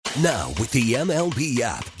Now, with the MLB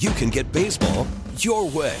app, you can get baseball your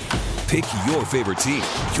way. Pick your favorite team,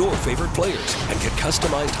 your favorite players, and get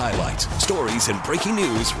customized highlights, stories, and breaking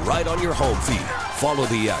news right on your home feed. Follow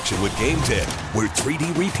the action with Game 10, where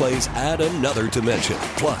 3D replays add another dimension.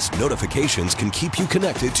 Plus, notifications can keep you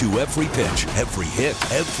connected to every pitch, every hit,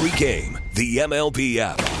 every game. The MLB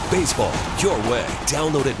app. Baseball your way.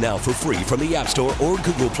 Download it now for free from the App Store or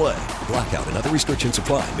Google Play. Blackout and other restrictions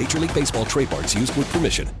apply. Major League Baseball trademarks used with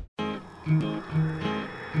permission.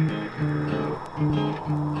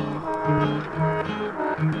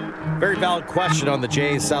 Very valid question on the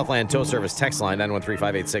Jays Southland Tow Service text line,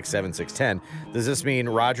 913-586-7610. Does this mean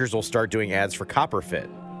Rodgers will start doing ads for Copperfit?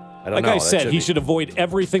 I don't know. Like I said, he should avoid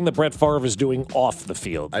everything that Brett Favre is doing off the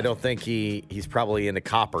field. I don't think he's probably into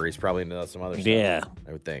copper. He's probably into some other stuff. Yeah.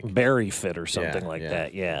 I would think. Berry fit or something like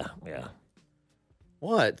that. Yeah.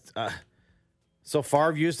 What? So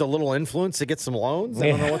Favre used a little influence to get some loans? I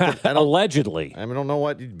don't know what Allegedly. I don't know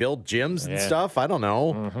what, build gyms and stuff? I don't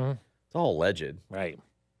know. Mm-hmm. It's all alleged. Right.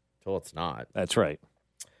 Until it's not. That's right.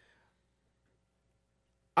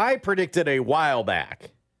 I predicted a while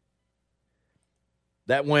back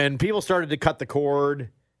that when people started to cut the cord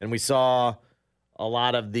and we saw a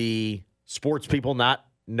lot of the sports people not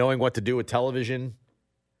knowing what to do with television,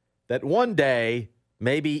 that one day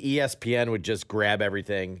maybe ESPN would just grab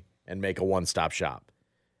everything and make a one-stop shop.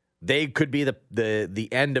 They could be the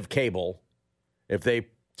end of cable if they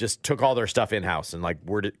just took all their stuff in-house and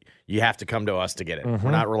you have to come to us to get it. Mm-hmm.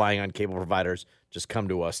 We're not relying on cable providers. Just come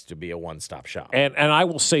to us to be a one-stop shop. And I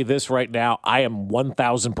will say this right now, I am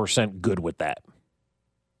 1,000% good with that.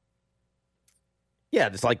 Yeah,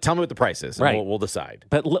 just tell me what the price is, and right. we'll decide.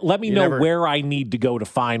 But let me know where I need to go to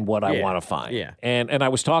find what I want to find. Yeah. And I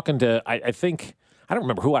was talking to, I think, I don't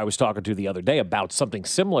remember who I was talking to the other day about something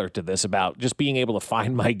similar to this, about just being able to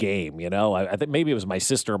find my game, I think maybe it was my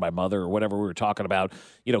sister or my mother or whatever. We were talking about,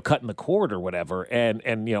 cutting the cord or whatever. And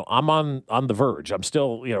I'm on the verge. I'm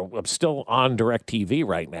still on DirecTV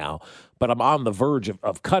right now, but I'm on the verge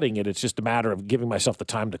of cutting it. It's just a matter of giving myself the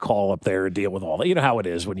time to call up there and deal with all that. You know how it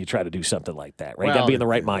is when you try to do something like that, right? You got to be in the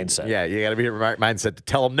right mindset. Yeah, you got to be in the right mindset to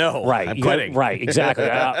tell them no. Right. I'm quitting. Right, exactly.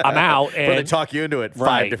 I'm out. Or they talk you into it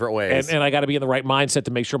five different ways. And I got to be in the right mindset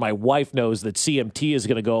to make sure my wife knows that CMT is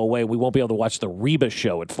going to go away. We won't be able to watch the Reba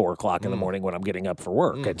show at 4 o'clock in the morning when I'm getting up for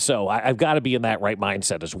work. And so I've got to be in that right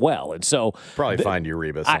mindset as well. And so probably find you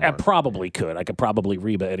Reba somewhere. I probably could. I could probably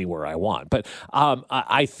Reba anywhere I want. But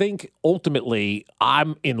I think ultimately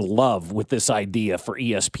I'm in love with this idea for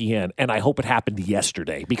ESPN, and I hope it happened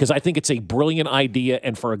yesterday because I think it's a brilliant idea.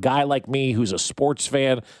 And for a guy like me who's a sports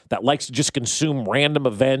fan that likes to just consume random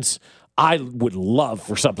events, I would love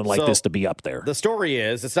for something like this to be up there. The story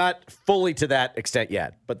is, it's not fully to that extent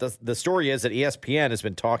yet, but the story is that ESPN has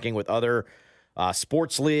been talking with other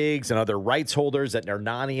sports leagues and other rights holders that are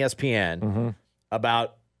non-ESPN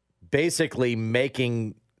about basically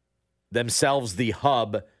making themselves the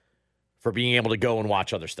hub for being able to go and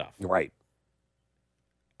watch other stuff. Right.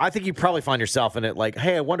 I think you probably find yourself in it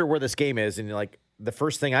hey, I wonder where this game is. And you're the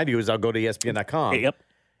first thing I do is I'll go to ESPN.com. Yep.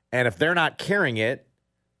 And if they're not carrying it,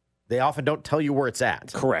 they often don't tell you where it's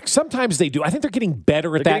at. Correct. Sometimes they do. I think they're getting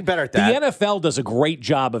better at that. Getting better at that. The NFL does a great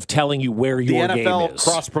job of telling you where your game is. The NFL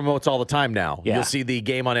cross-promotes all the time now. Yeah. You'll see the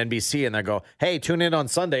game on NBC, and they go, hey, tune in on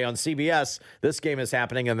Sunday on CBS. This game is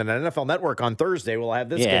happening, and then NFL Network on Thursday will have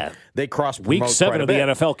this game. They cross-promote Week 7 of the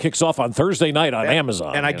NFL kicks off on Thursday night on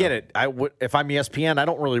Amazon. And I get it. If I'm ESPN, I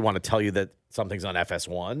don't really want to tell you that something's on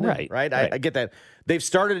FS1. Right? I get that. They've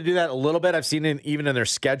started to do that a little bit. I've seen it even in their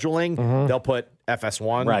scheduling. They'll put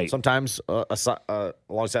FS1 sometimes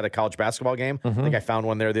alongside a college basketball game. I think I found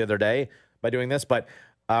one there the other day by doing this. But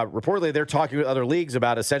reportedly, they're talking with other leagues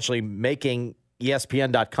about essentially making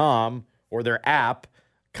ESPN.com or their app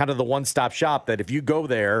kind of the one-stop shop that if you go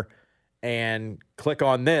there and click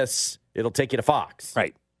on this, it'll take you to Fox.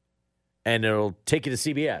 Right. And it'll take you to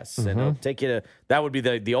CBS, and it'll take you to – that would be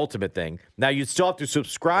the ultimate thing. Now, you'd still have to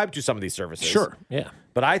subscribe to some of these services. Sure, yeah.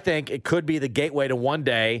 But I think it could be the gateway to one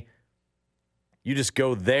day you just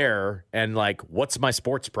go there and, what's my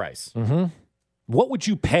sports price? What would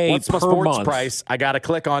you pay What's per my sports month? price? I got to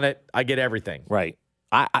click on it. I get everything. Right.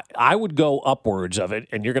 I would go upwards of it,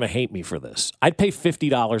 and you're going to hate me for this. I'd pay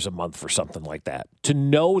 $50 a month for something like that. To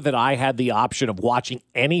know that I had the option of watching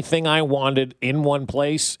anything I wanted in one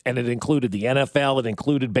place, and it included the NFL, it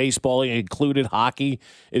included baseball, it included hockey,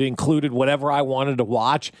 it included whatever I wanted to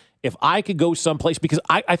watch. If I could go someplace, because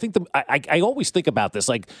I think I always think about this,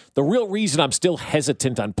 the real reason I'm still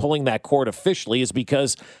hesitant on pulling that cord officially is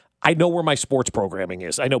because I know where my sports programming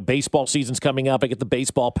is. I know baseball season's coming up. I get the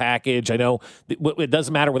baseball package. I know it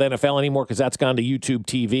doesn't matter with NFL anymore because that's gone to YouTube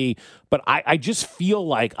TV. But I just feel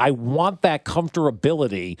like I want that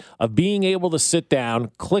comfortability of being able to sit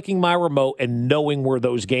down, clicking my remote, and knowing where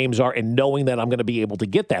those games are and knowing that I'm going to be able to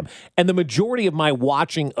get them. And the majority of my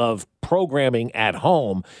watching of programming at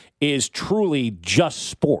home is truly just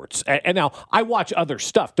sports. And now I watch other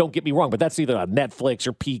stuff, don't get me wrong, but that's either on Netflix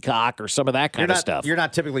or Peacock or some of that kind of stuff. You're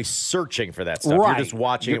not typically searching for that stuff. Right. You're just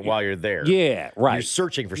watching it while you're there. Yeah, right. You're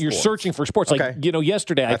searching for sports. You're searching for sports. Okay. Like,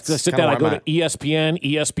 yesterday I sit down, I go to ESPN,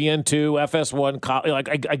 ESPN2, FS1,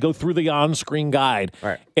 like I go through the on-screen guide.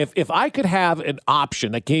 Right. If I could have an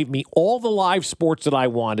option that gave me all the live sports that I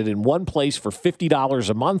wanted in one place for $50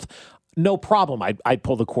 a month, no problem. I'd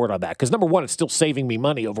pull the cord on that because number one, it's still saving me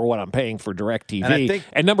money over what I'm paying for DirecTV,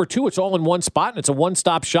 and number two, it's all in one spot and it's a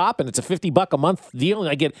one-stop shop and it's a $50 a month deal and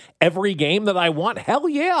I get every game that I want. Hell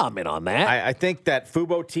yeah, I'm in on that. I think that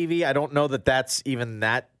Fubo TV, I don't know that that's even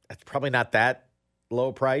that. It's probably not that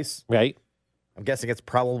low price, right? I'm guessing it's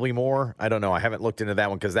probably more. I don't know. I haven't looked into that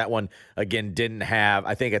one because that one, again, didn't have,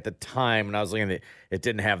 I think at the time when I was looking at it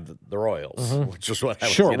didn't have the Royals, which is what I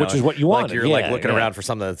was, which is what you wanted. Like you're looking around for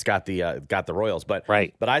something that's got the Royals. But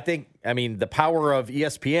I think, the power of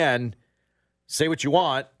ESPN, say what you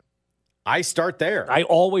want, I start there. I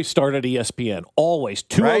always start at ESPN. Always.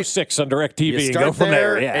 206 on DirecTV and go from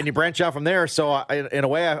there. And you branch out from there. So in a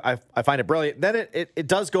way, I find it brilliant. Then it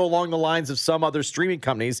does go along the lines of some other streaming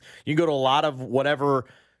companies. You can go to a lot of whatever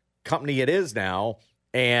company it is now,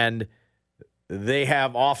 and they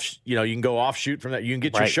have you can go offshoot from that. You can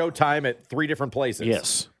get your Showtime at 3 different places.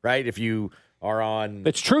 Yes. Right? If you are on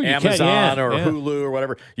it's true, Amazon or Hulu or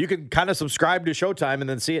whatever, you can kind of subscribe to Showtime and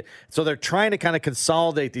then see it. So they're trying to kind of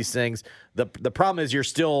consolidate these things. The problem is you're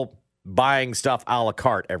still buying stuff a la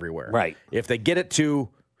carte everywhere. Right. If they get it to,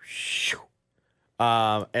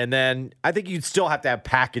 and then I think you'd still have to have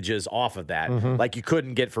packages off of that. Mm-hmm. Like you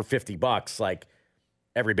couldn't get for $50 like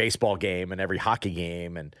every baseball game and every hockey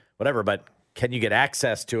game and whatever, but can you get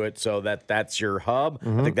access to it so that's your hub?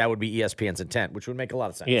 Mm-hmm. I think that would be ESPN's intent, which would make a lot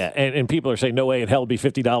of sense. Yeah, and people are saying, no way in hell it'd be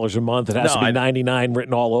 $50 a month. It has to be $99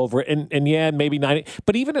 written all over it. And yeah, maybe $90.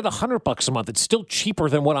 But even at $100 a month, it's still cheaper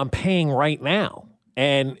than what I'm paying right now.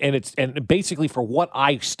 And it's basically for what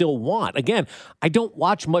I still want. Again, I don't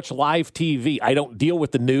watch much live TV. I don't deal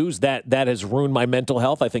with the news. That has ruined my mental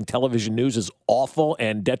health. I think television news is awful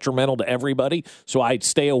and detrimental to everybody. So I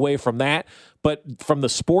stay away from that. But from the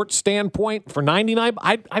sports standpoint, for $99,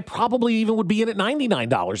 I probably even would be in at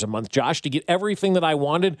 $99 a month, Josh, to get everything that I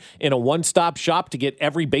wanted in a one-stop shop, to get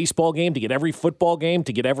every baseball game, to get every football game,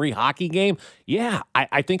 to get every hockey game. Yeah,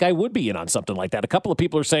 I think I would be in on something like that. A couple of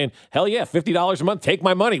people are saying, hell yeah, $50 a month, take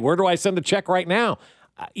my money. Where do I send a check right now?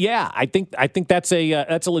 Yeah, I think that's a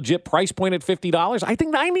legit price point at $50. I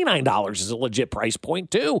think $99 is a legit price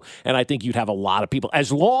point too, and I think you'd have a lot of people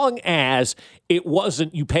as long as it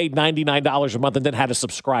wasn't you paid $99 a month and then had to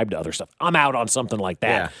subscribe to other stuff. I'm out on something like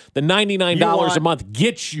that. Yeah. The $99 a month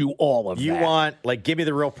gets you all of that. You want give me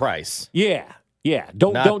the real price. Yeah. Yeah.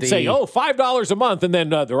 Don't say $5 a month and then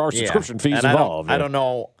there are subscription fees involved. I don't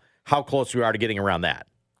know how close we are to getting around that.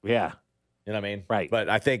 Yeah. You know what I mean? Right. But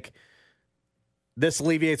I think this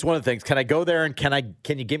alleviates one of the things. Can I go there and can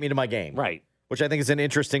you get me to my game? Right. Which I think is an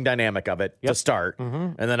interesting dynamic of it to start.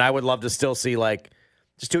 Mm-hmm. And then I would love to still see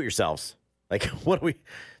just do it yourselves. What do we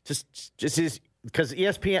just because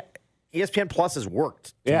ESPN Plus has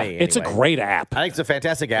worked to me. Anyway. It's a great app. I think it's a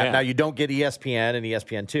fantastic app. Yeah. Now you don't get ESPN and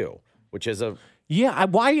ESPN2, which is a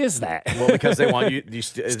why is that? Well, because they want you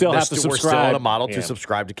still have to subscribe. We're still in a model to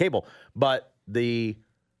subscribe to cable, but the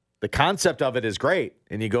concept of it is great,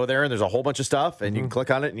 and you go there, and there's a whole bunch of stuff, and you can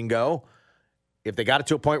click on it, and you can go. If they got it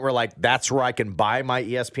to a point where, that's where I can buy my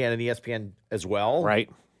ESPN and ESPN as well, right?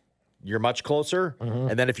 You're much closer. Mm-hmm.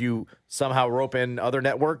 And then if you somehow rope in other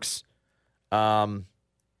networks, that'd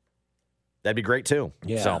be great too.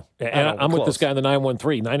 Yeah. So, and I'm with this guy in the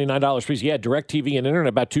 913, $99 fees. Yeah, DirecTV and internet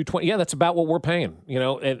about $220. Yeah, that's about what we're paying.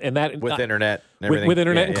 And that with internet. With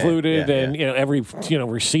internet included, and every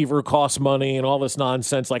receiver costs money and all this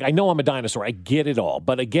nonsense. I know I'm a dinosaur, I get it all,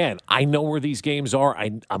 but again, I know where these games are.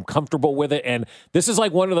 I'm comfortable with it, and this is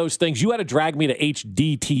one of those things. You had to drag me to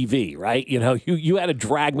HD TV, right? You had to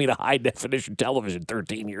drag me to high definition television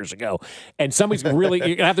 13 years ago, and somebody's really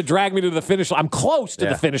you're gonna have to drag me to the finish line. I'm close to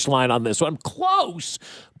the finish line on this, so I'm close,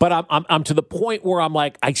 but I'm to the point where I'm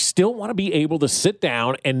I still want to be able to sit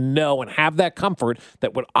down and know and have that comfort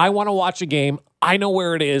that when I want to watch a game, I know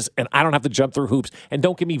where it is, and I don't have to jump through hoops. And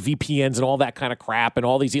don't give me VPNs and all that kind of crap and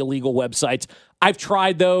all these illegal websites. I've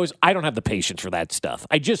tried those. I don't have the patience for that stuff.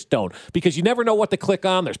 I just don't, because you never know what to click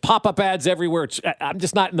on. There's pop-up ads everywhere. I'm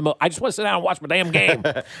just not in the I just want to sit down and watch my damn game.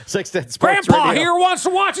 610 Sports Grandpa Radio. here wants to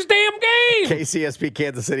watch his damn game. KCSP,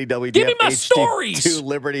 Kansas City, WDF, Give me my stories. HD2,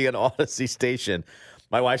 Liberty, and Odyssey Station.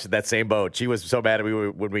 My wife's in that same boat. She was so mad at me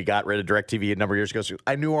when we got rid of DirecTV a number of years ago.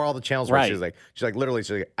 I knew where all the channels were. Right. She's like,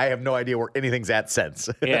 literally, I have no idea where anything's at since.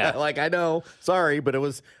 Yeah. Like, I know, sorry, but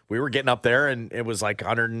we were getting up there, and it was like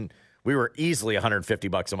we were easily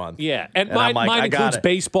 $150 a month. Yeah, and mine includes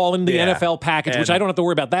baseball and the NFL package, which I don't have to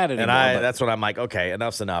worry about that anymore. And that's what I'm like, okay,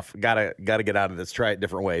 enough's enough. Gotta get out of this. Try it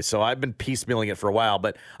different ways. So I've been piecemealing it for a while,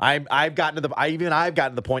 but I've gotten to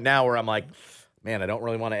the point now where I'm like, man, I don't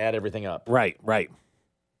really want to add everything up. Right.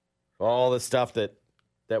 All the stuff that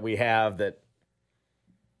we have that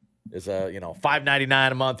is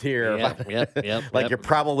 $5.99 a month here. Yep. You're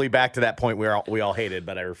probably back to that point where we all hated,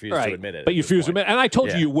 but I refuse to admit it. But you refuse to admit it. And I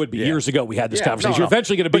told you would be years ago. We had this conversation. You're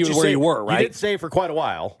eventually going to be where you were, right? You did say for quite a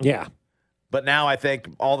while. Yeah. But now I think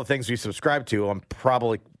all the things we subscribe to, I'm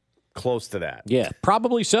probably close to that. Yeah,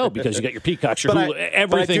 probably so, because you got your Peacock, your Hulu, everything.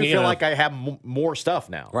 But I do feel like I have more stuff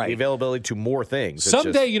now. Right. The availability to more things.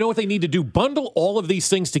 Someday, you know what they need to do? Bundle all of these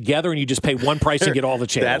things together, and you just pay one price and get all the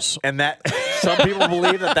channels. Some people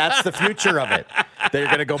believe that's the future of it. They're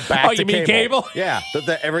going to go back to cable. Oh, you mean cable? Yeah.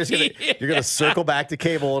 You're going to circle back to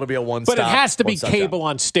cable. It'll be a one-stop. But it has to be cable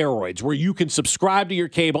on steroids, where you can subscribe to your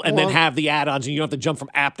cable and then have the add-ons, and you don't have to jump from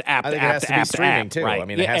app to app to app to app to streaming app. too. Right. I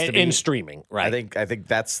mean, it has to be in streaming. Right. I think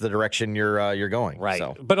that's the direction you're going. Right.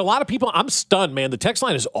 So. But a lot of people, I'm stunned, man. The text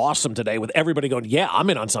line is awesome today with everybody going, yeah,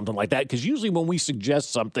 I'm in on something like that. Because usually when we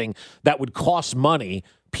suggest something that would cost money,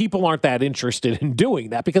 people aren't that interested in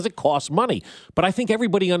doing that because it costs money. But I think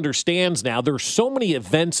everybody understands now there's so many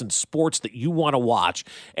events and sports that you want to watch.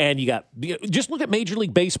 And just look at Major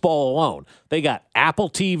League Baseball alone. They got Apple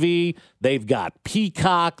TV, they've got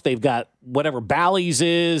Peacock, they've got whatever Bally's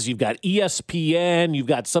is, you've got ESPN, you've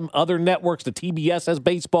got some other networks. The TBS has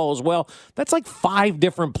baseball as well. That's like 5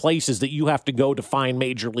 different places that you have to go to find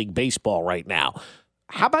Major League Baseball right now.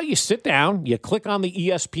 How about you sit down, you click on the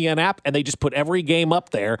ESPN app, and they just put every game up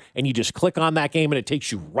there, and you just click on that game, and it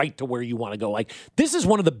takes you right to where you want to go. Like, this is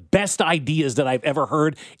one of the best ideas that I've ever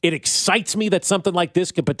heard. It excites me that something like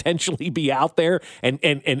this could potentially be out there and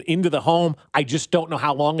into the home. I just don't know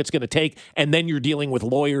how long it's going to take. And then you're dealing with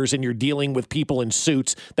lawyers, and you're dealing with people in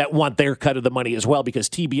suits that want their cut of the money as well, because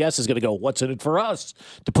TBS is going to go, what's in it for us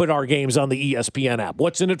to put our games on the ESPN app?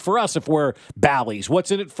 What's in it for us if we're Bally's?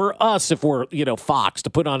 What's in it for us if we're, Fox, to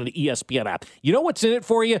put on an ESPN app? You know what's in it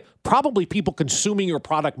for you? Probably people consuming your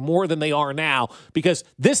product more than they are now, because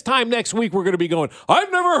this time next week we're going to be going,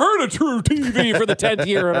 I've never heard of True TV for the 10th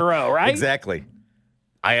year in a row, right? Exactly.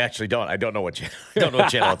 I actually don't. I don't know what channel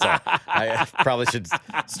it's on. I probably should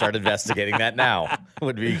start investigating that now.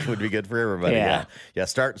 Would be good for everybody. Yeah.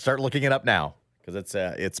 Start looking it up now, because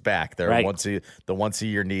it's back there. Right. Once a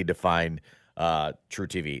year need to find True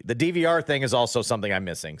TV. The DVR thing is also something I'm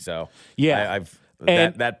missing. So yeah,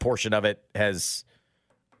 that portion of it has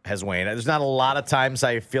waned. There's not a lot of times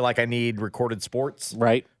I feel like I need recorded sports,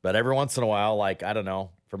 right? But every once in a while, like, I don't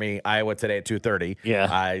know, for me, Iowa today at 2:30.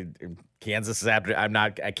 Yeah, Kansas is after.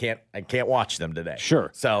 I can't watch them today.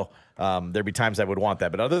 Sure. So there'd be times I would want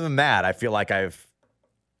that, but other than that, I feel like I've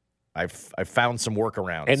found some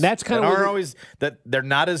workarounds, and that's kind of always that they're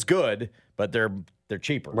not as good, but they're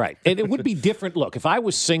cheaper. Right. And it would be different. Look, if I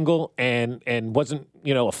was single and wasn't,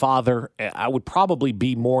 a father, I would probably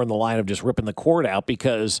be more in the line of just ripping the cord out,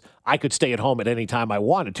 because I could stay at home at any time I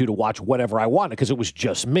wanted to watch whatever I wanted, because it was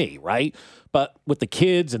just me, right? But with the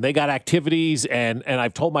kids, and they got activities, and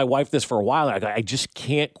I've told my wife this for a while, I just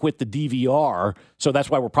can't quit the DVR. So that's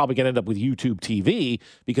why we're probably going to end up with YouTube TV,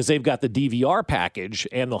 because they've got the DVR package,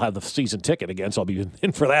 and they'll have the season ticket again, so I'll be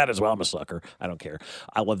in for that as well. I'm a sucker. I don't care.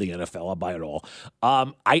 I love the NFL. I'll buy it all.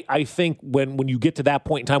 I think when you get to that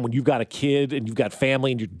point in time, when you've got a kid and you've got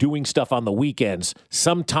family and you're doing stuff on the weekends,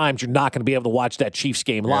 sometimes you're not going to be able to watch that Chiefs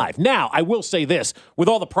game live. Now, I will say this, with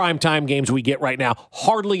all the primetime games we get right now,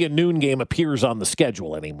 hardly a noon game appears on the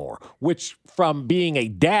schedule anymore, which from being a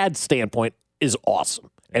dad standpoint is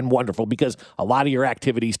awesome and wonderful, because a lot of your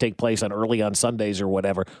activities take place early on Sundays or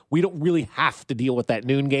whatever. We don't really have to deal with that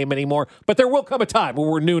noon game anymore, but there will come a time when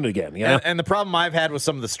we're noon again. And the problem I've had with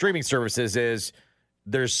some of the streaming services is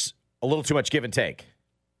there's a little too much give and take.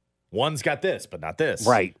 One's got this, but not this.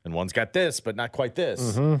 Right. And one's got this, but not quite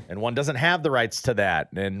this. Mm-hmm. And one doesn't have the rights to that.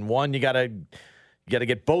 And one, you gotta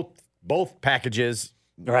get both packages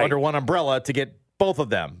under one umbrella to get both of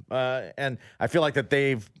them. And I feel like that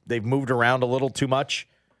they've moved around a little too much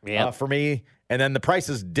for me. And then the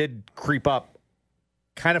prices did creep up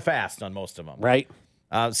kind of fast on most of them. Right.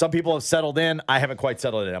 Some people have settled in. I haven't quite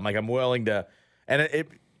settled in. I'm willing to. And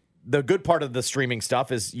the good part of the streaming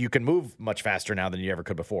stuff is you can move much faster now than you ever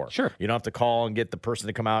could before. Sure. You don't have to call and get the person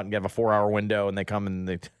to come out and have a 4-hour window and they come and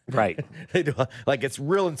they. Right. They do, like, it's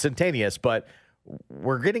real instantaneous, but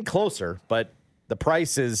we're getting closer. But the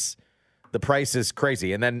price is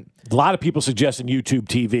crazy. And then a lot of people suggesting YouTube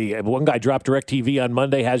TV. One guy dropped DirecTV on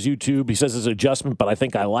Monday, has YouTube. He says it's an adjustment, but I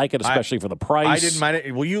think I like it, especially for the price. I didn't mind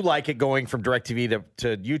it. Well, you like it going from DirecTV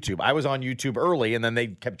to YouTube. I was on YouTube early, and then they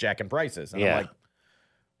kept jacking prices. And I'm like,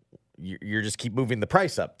 you're just keep moving the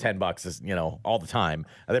price up $10 is, all the time.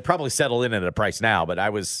 They probably settled in at a price now, but I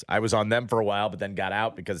was on them for a while, but then got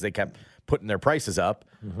out because they kept putting their prices up.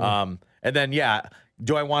 Mm-hmm. And then,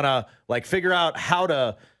 do I want to figure out how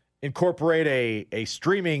to incorporate a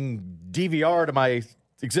streaming DVR to my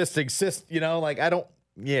existing system? I don't.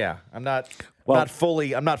 Yeah, I'm not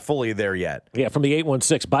fully there yet. Yeah, from the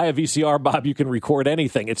 816, buy a VCR, Bob. You can record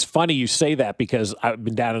anything. It's funny you say that because I've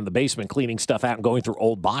been down in the basement cleaning stuff out and going through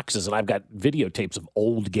old boxes, and I've got videotapes of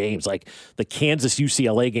old games, like the Kansas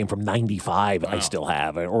UCLA game from '95. Wow. I still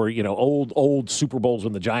have, or old Super Bowls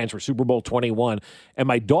when the Giants were Super Bowl 21. And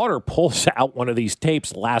my daughter pulls out one of these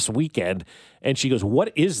tapes last weekend, and she goes,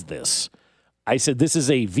 "What is this?" I said, "This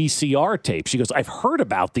is a VCR tape." She goes, "I've heard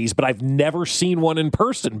about these, but I've never seen one in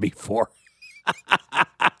person before."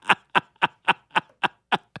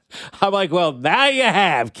 I'm like, "Well, now you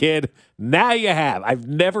have, kid. Now you have. I've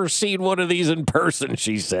never seen one of these in person,"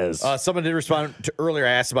 she says. Someone did respond to earlier.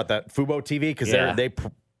 I asked about that Fubo TV because they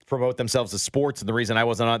promote themselves as sports, and the reason I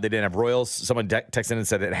wasn't on it, they didn't have Royals. Someone texted in and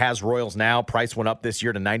said it has Royals now. Price went up this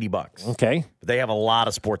year to $90. Okay. But they have a lot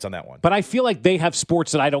of sports on that one. But I feel like they have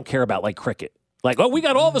sports that I don't care about, like cricket. Like, we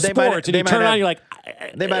got all the sports, and you turn on, you're like...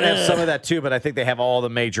 They might have some of that, too, but I think they have all the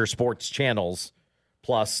major sports channels,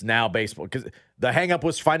 plus now baseball. Because the hang-up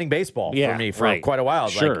was finding baseball for me for quite a while.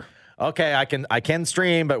 Sure. Like, okay, I can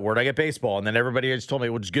stream, but where'd I get baseball? And then everybody just told me,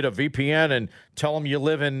 well, just get a VPN and tell them you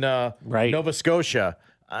live in Nova Scotia.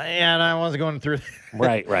 And I wasn't going through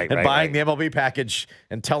right, and buying the MLB package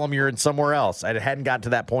and tell them you're in somewhere else. I hadn't gotten to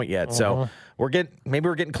that point yet. So maybe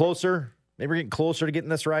we're getting closer. Maybe we're getting closer to getting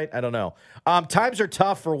this right. I don't know. Times are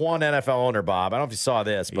tough for one NFL owner, Bob. I don't know if you saw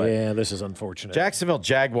this, but this is unfortunate. Jacksonville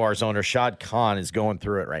Jaguars owner Shad Khan is going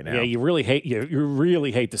through it right now. Yeah, you really hate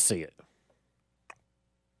to see it.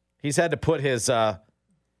 He's had to put his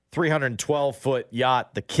 312-foot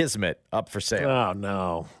yacht, the Kismet, up for sale. Oh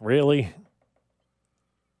no, really?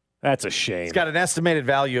 That's a shame. It's got an estimated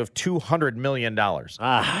value of $200 million.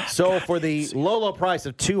 So for the low price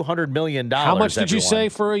of $200 million, how much did you say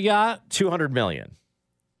for a yacht? $200 million.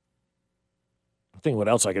 I think what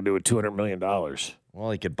else I could do with $200 million?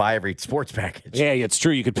 Well, you could buy every sports package. Yeah, it's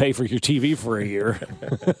true. You could pay for your TV for a year.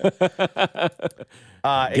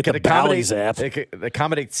 It could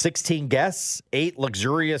accommodate 16 guests, 8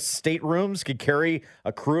 luxurious staterooms, could carry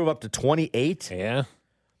a crew of up to 28. Yeah.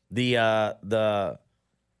 The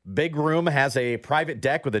big room has a private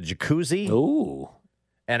deck with a jacuzzi. Ooh.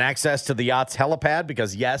 And access to the yacht's helipad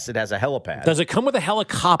because, yes, it has a helipad. Does it come with a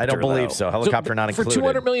helicopter? I don't believe so. Helicopter not included. For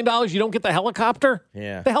 $200 million, you don't get the helicopter?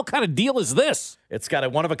 Yeah. What the hell kind of deal is this? It's got a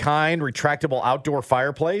one-of-a-kind retractable outdoor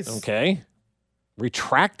fireplace. Okay.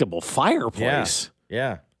 Retractable fireplace?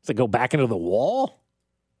 Yeah. Does it go back into the wall?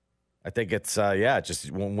 I think it's,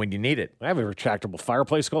 just when you need it. I have a retractable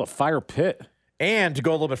fireplace called a fire pit. And to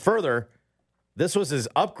go a little bit further, this was his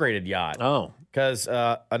upgraded yacht. Oh. Because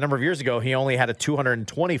a number of years ago, he only had a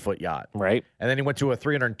 220-foot yacht. Right. And then he went to a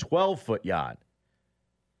 312-foot yacht.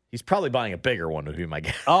 He's probably buying a bigger one, would be my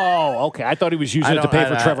guess. Oh, okay. I thought he was using it to pay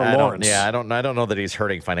for Trevor Lawrence. I don't know that he's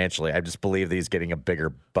hurting financially. I just believe that he's getting a bigger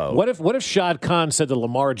boat. What if Shad Khan said to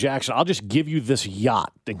Lamar Jackson, "I'll just give you this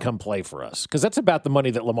yacht and come play for us"? Because that's about the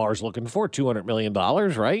money that Lamar's looking for, $200 million,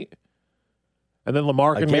 right? And then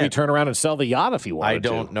Lamar can maybe turn around and sell the yacht if he wanted to.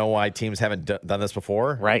 I don't know why teams haven't done this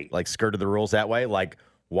before. Right. Like skirted the rules that way. Like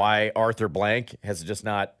why Arthur Blank has just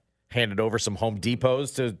not handed over some Home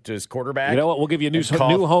Depots to his quarterback. You know what? We'll give you a new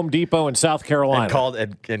Home Depot in South Carolina.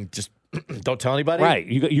 And just don't tell anybody. Right.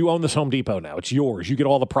 You own this Home Depot now. It's yours. You get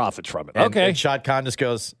all the profits from it. Okay. And Shad Khan just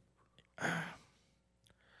goes,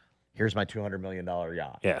 here's my $200 million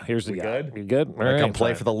yacht. Yeah, here's the yacht. Good? You good? All right, come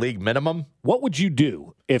play for the league minimum? What would you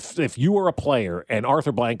do if you were a player and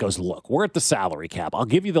Arthur Blank goes, look, we're at the salary cap. I'll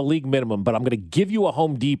give you the league minimum, but I'm going to give you a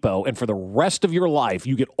Home Depot, and for the rest of your life,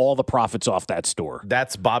 you get all the profits off that store.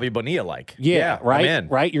 That's Bobby Bonilla-like. Yeah, right? I'm in.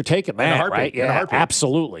 Right? You're taking that, right? Yeah,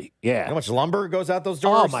 absolutely. Yeah. You know how much lumber goes out those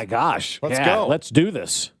doors? Oh, my gosh. Let's go. Let's do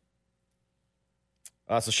this.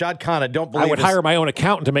 So Shad Khan, I don't believe I would hire my own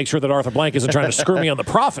accountant to make sure that Arthur Blank isn't trying to screw me on the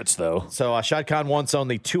profits, though. So Shad Khan once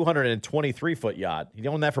owned the 223-foot yacht. He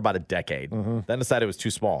owned that for about a decade. Then decided it was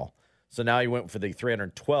too small. So now he went for the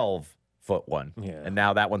 312-foot one. Yeah. And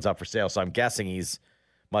now that one's up for sale. So I'm guessing he's,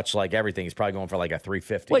 much like everything, he's probably going for like a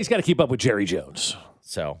 350. Well, he's got to keep up with Jerry Jones.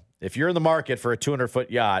 So if you're in the market for a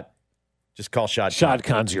 200-foot yacht, just call Shad Khan. Shad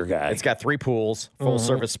Khan's your guy. It's got 3 pools,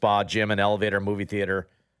 full-service spa, gym, an elevator, movie theater,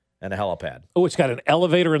 and a helipad. Oh, it's got an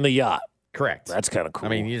elevator in the yacht. Correct. That's kind of cool. I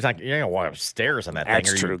mean, you're not going to walk upstairs on that thing.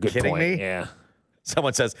 That's Are true. you Good kidding point. me? Yeah.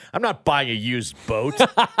 Someone says, I'm not buying a used boat.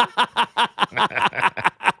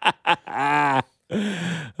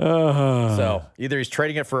 So either he's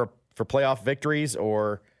trading it for playoff victories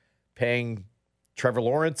or paying Trevor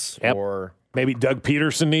Lawrence or maybe Doug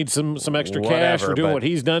Peterson needs some extra cash for doing what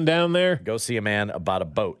he's done down there. Go see a man about a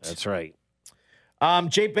boat. That's right.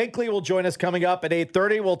 Jay Binkley will join us coming up at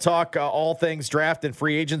 8:30. We'll talk all things draft and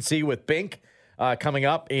free agency with Bink coming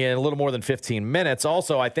up in a little more than 15 minutes.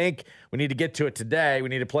 Also, I think we need to get to it today. We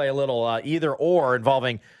need to play a little either or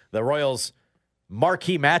involving the Royals'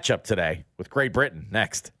 marquee matchup today with Great Britain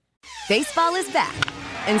next. Baseball is back,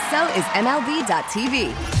 and so is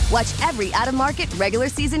MLB.tv. Watch every out-of-market regular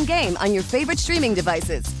season game on your favorite streaming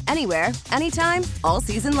devices, anywhere, anytime, all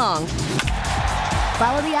season long.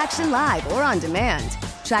 Follow the action live or on demand.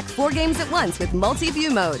 Track 4 games at once with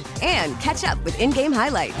multi-view mode and catch up with in-game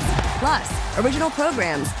highlights. Plus, original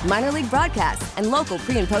programs, minor league broadcasts, and local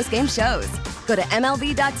pre- and post-game shows. Go to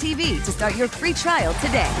MLB.tv to start your free trial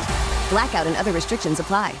today. Blackout and other restrictions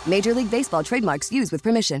apply. Major League Baseball trademarks used with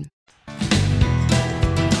permission.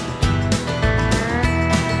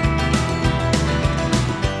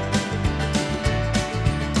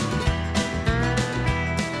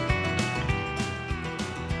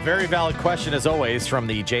 Very valid question, as always, from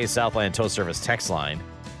the Jay Southland Tow Service text line.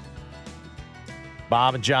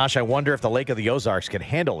 Bob and Josh, I wonder if the Lake of the Ozarks can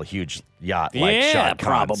handle a huge yacht like Shad Khan's.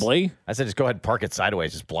 Probably. I said just go ahead and park it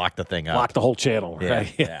sideways. Just block the thing up. Block the whole channel. Yeah,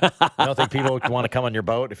 Right? Yeah. You don't think people would want to come on your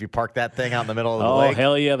boat if you park that thing out in the middle of the lake? Oh,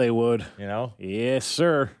 hell yeah, they would. You know? Yes,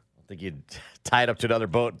 sir. I think you'd tie it up to another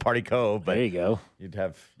boat, Party Cove. But there you go. You'd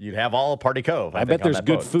have all of Party Cove. I bet there's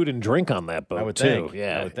good food and drink on that boat, I would too. think.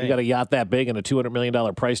 Yeah. You got a yacht that big and a $200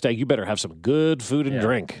 million price tag, you better have some good food and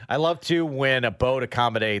drink. I love to when a boat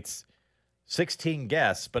accommodates 16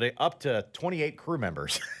 guests, but up to 28 crew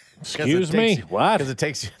members. Excuse me? What? Because it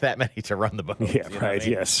takes that many to run the boat. Yeah, right,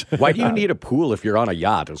 yes. Why do you need a pool if you're on a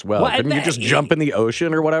yacht as well? Couldn't you just jump in the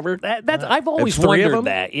ocean or whatever? I've always wondered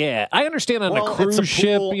that. Yeah, I understand on a cruise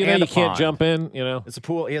ship, you can't jump in. It's a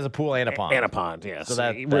pool. He has a pool and a pond. And a pond, yes. So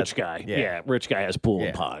that rich guy. Yeah, rich guy has pool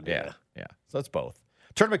and pond. Yeah. So that's both.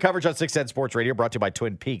 Tournament coverage on 610 Sports Radio brought to you by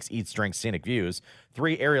Twin Peaks Eats, Drinks, Scenic Views.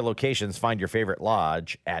 3 area locations. Find your favorite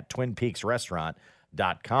lodge at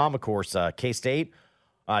TwinPeaksRestaurant.com. Of course, K-State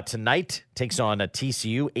tonight takes on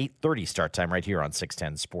TCU, 8:30 start time right here on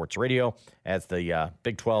 610 Sports Radio as the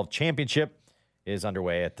Big 12 Championship is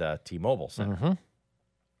underway at T-Mobile Center.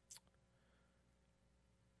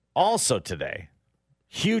 Also today,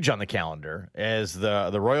 huge on the calendar, is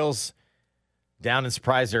the Royals down in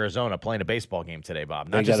Surprise, Arizona, playing a baseball game today, Bob.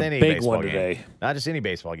 Not just any baseball game. Not just any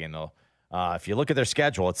baseball game, though. If you look at their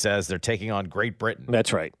schedule, it says they're taking on Great Britain.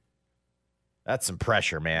 That's right. That's some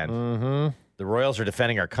pressure, man. The Royals are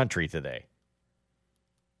defending our country today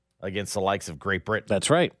against the likes of Great Britain. That's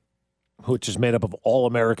right. Which is made up of all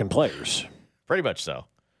American players. Pretty much so.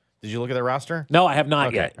 Did you look at their roster? No, I have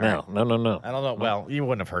not yet. No. I don't know. Well, you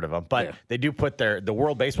wouldn't have heard of them, but they do put the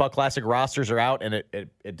World Baseball Classic rosters are out, and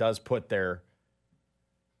it does put their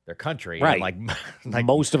country. Right. Like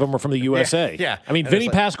most of them are from the USA. Yeah. I mean, Vinny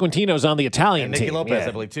Pasquantino's on the Italian and team. Nicky Lopez,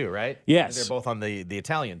 I believe, too, right? Yes. They're both on the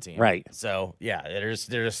Italian team. Right. So, yeah, they're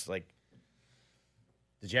just like,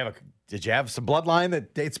 did you have some bloodline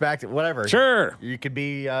that dates back to whatever? Sure. You could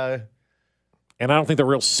be and I don't think they're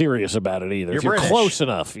real serious about it either. If you're close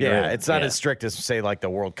enough. It's not as strict as, say, like the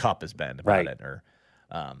World Cup has been about it. Or,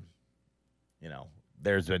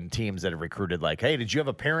 there's been teams that have recruited like, hey, did you have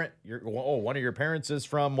a parent? One of your parents is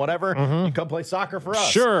from whatever. You come play soccer for us.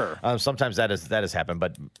 Sure. Sometimes that has happened,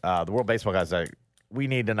 but the World Baseball guys, we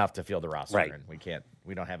need enough to field the roster, and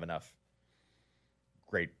we don't have enough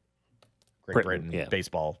Great Britain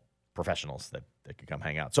baseball professionals that could come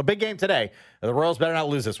hang out. So big game today. The Royals better not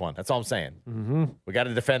lose this one. That's all I'm saying. We got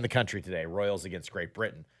to defend the country today. Royals against Great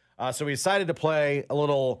Britain. So we decided to play a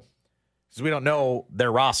little, because we don't know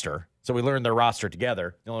their roster. So we learned their roster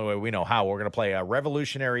together. The only way we know how. We're going to play a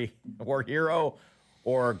Revolutionary War hero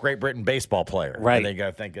or Great Britain baseball player. Right.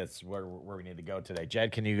 I think that's where we need to go today.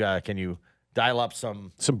 Jed, can you dial up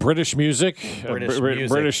some British music,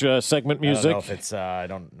 British segment music. I don't know if it's. I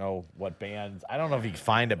don't know what band. I don't know if you can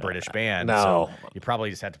find a British band. No, so you probably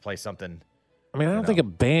just have to play something. I mean, I don't think a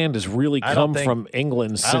band has really come from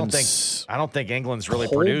England since. I don't think England's really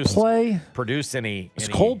produced any. Is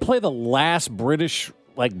Coldplay the last British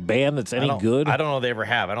band that's any good? I don't know if they ever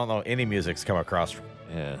have. I don't know any music's come across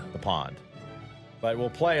the pond. But we'll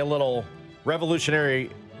play a little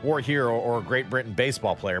Revolutionary War hero or Great Britain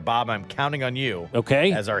baseball player. Bob, I'm counting on you.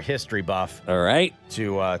 Okay. As our history buff. All right.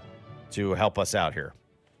 To help us out here.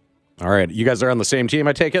 All right. You guys are on the same team,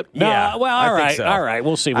 I take it? Yeah. Well, all right. So. All right.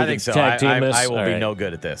 We'll see if we can tag team this. I will be no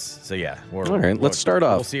good at this. So, yeah. All right. Let's start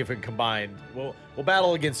off. We'll see if we can combine. We'll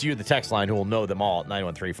battle against you, the text line, who will know them all at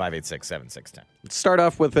 913-586-7610. Let's start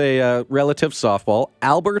off with a relative softball.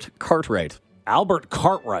 Albert Cartwright. Albert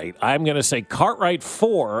Cartwright. I'm going to say Cartwright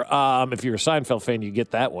 4. If you're a Seinfeld fan, you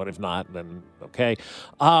get that one. If not, then okay.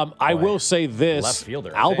 I will say this. Left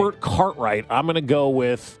fielder. Albert Cartwright. I'm going to go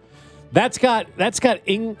with... That's got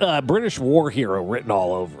British war hero written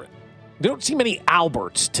all over it. There don't see many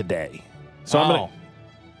Alberts today. So I'm going to...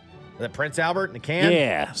 The Prince Albert in a can?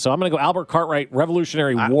 Yeah. So I'm going to go Albert Cartwright,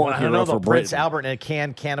 Revolutionary War hero for Britain. Prince Albert in a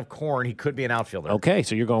can of corn. He could be an outfielder. Okay,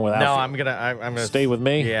 so you're going with outfielder. No, I'm gonna stay with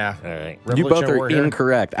me. Yeah. All right. You both are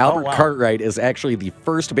incorrect. Albert Cartwright is actually the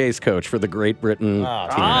first base coach for the Great Britain team.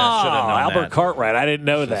 Albert Cartwright. I didn't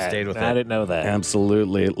know that. Stayed with I didn't know that.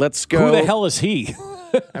 Absolutely. Let's go. Who the hell is he?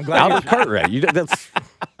 I'm glad Albert Cartwright.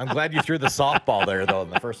 I'm glad you threw the softball there, though, in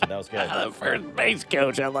the first one. That was good. The first base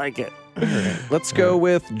coach. I like it. Let's go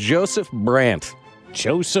with Joseph Brandt.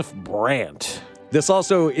 Joseph Brandt. This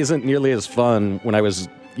also isn't nearly as fun when I was,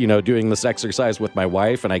 doing this exercise with my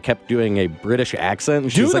wife, and I kept doing a British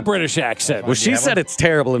accent. Do the British accent. Well, she said it's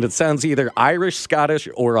terrible, and it sounds either Irish, Scottish,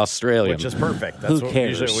 or Australian. Which is perfect. That's Who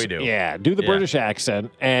cares? Usually what we do. Yeah, do the British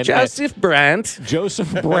accent. And Joseph Brandt. Joseph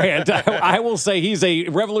Brandt. I will say he's a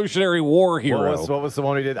Revolutionary War hero. What was the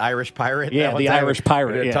one we did? Irish Pirate? Yeah, the Irish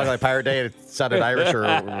Pirate. We talk like Pirate Day, and it sounded Irish, or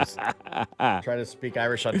try to speak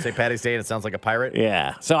Irish on St. Patty's Day, and it sounds like a pirate.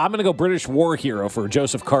 Yeah. So I'm going to go British war hero for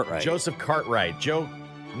Joseph Cartwright. Joseph Cartwright.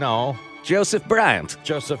 Joseph Brandt.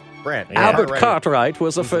 Joseph Brandt. Albert Cartwright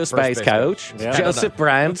was a first base coach. Yeah. Joseph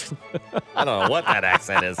Brandt. I don't know what that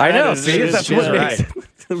accent is. I know. See, that's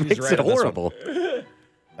what makes it horrible.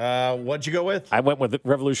 What'd you go with? I went with the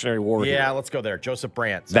Revolutionary War hero. Yeah, let's go there. Joseph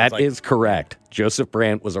Brandt. That is correct. Joseph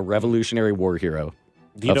Brandt was a Revolutionary War hero.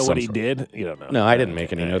 Do you know what he did? You don't know. No, I didn't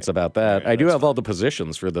make any notes about that. I do have all the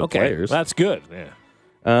positions for the players. That's good. Yeah.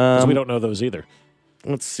 Because we don't know those either.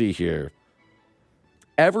 Let's see here.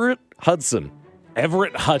 Everett Hudson.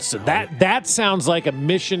 Everett Hudson. That sounds like a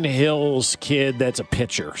Mission Hills kid that's a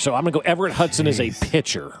pitcher. So I'm going to go Everett Hudson as a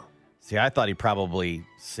pitcher. See, I thought he probably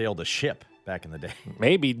sailed a ship back in the day.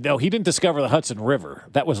 Maybe. No, he didn't discover the Hudson River.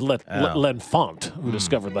 That was L'Enfant who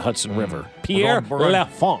discovered the Hudson River. Pierre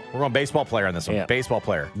L'Enfant. We're going baseball player on this one. Yeah. Baseball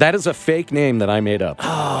player. That is a fake name that I made up.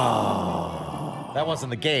 That wasn't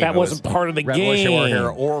the game. That wasn't part of the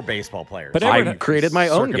game. Or baseball players. But I created my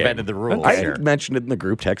own game. Circumvented the rules. I mentioned it in the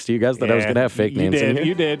group text to you guys that I was going to have fake names in here.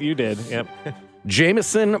 You did. Yep.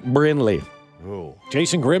 Jameson Brinley. Ooh.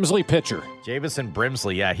 Jason Grimsley, pitcher. Jameson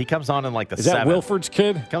Brimsley, yeah. He comes on in like the 7th. Is that Wilford's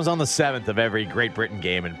kid? Comes on the 7th of every Great Britain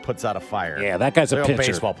game and puts out a fire. Yeah, that guy's a pitcher.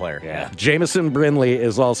 Baseball player. Yeah. Jameson Brinley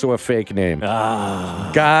is also a fake name.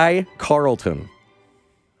 Guy Carlton.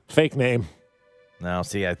 Fake name. No,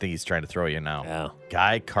 see, I think he's trying to throw you now. Yeah.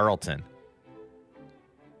 Guy Carlton.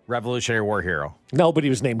 Revolutionary War hero. Nobody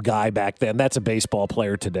was named Guy back then. That's a baseball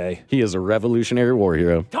player today. He is a Revolutionary War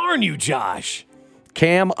hero. Darn you, Josh.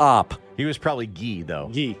 Cam Opp. He was probably Guy,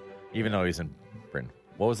 though. Guy. Even though he's in Britain.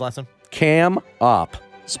 What was the last one? Cam Opp.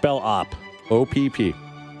 Spell Opp. O-P-P.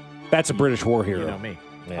 That's a British war hero. You know me.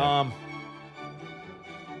 Yeah.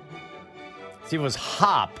 See, if it was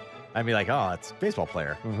Hop, I'd be like, oh, it's a baseball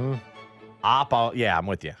player. Mm-hmm. Opp, I'm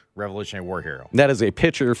with you. Revolutionary War hero. That is a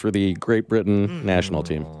pitcher for the Great Britain national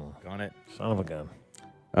team. Got it. Son of a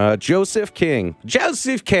gun. Joseph King.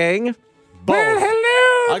 Joseph King. Both. Well,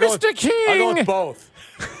 hello, Mr. King. I'll go with both.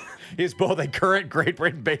 He's both a current Great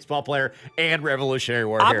Britain baseball player and Revolutionary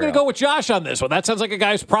War hero. I'm going to go with Josh on this one. That sounds like a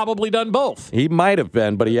guy who's probably done both. He might have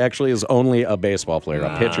been, but he actually is only a baseball player,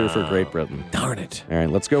 a pitcher for Great Britain. Darn it. All right,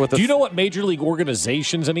 let's go with this. Do you know what major league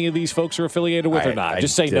organizations any of these folks are affiliated with or not?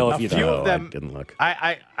 Just say no if you don't. A few of them, I didn't look.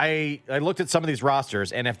 I looked at some of these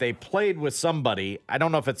rosters, and if they played with somebody, I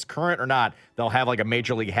don't know if it's current or not, they'll have like a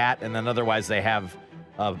major league hat, and then otherwise they have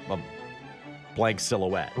a blank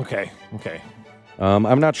silhouette. Okay.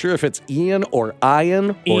 I'm not sure if it's Ian or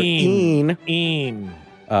Ian or Ian. Ian.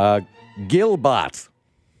 Gilbot.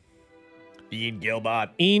 Ian Gilbert.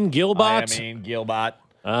 Ian Gilbert? I am Ian Gilbert.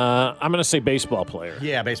 I'm going to say baseball player.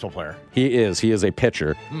 Yeah, baseball player. He is. He is a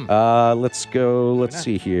pitcher. Let's go. Let's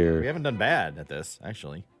see We here. haven't done bad at this,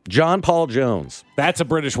 actually. John Paul Jones. That's a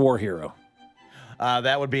British war hero.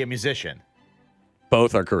 That would be a musician.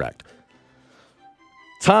 Both are correct.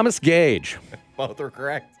 Thomas Gage. Both are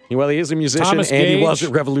correct. Well, he is a musician, Thomas and he Gage? was a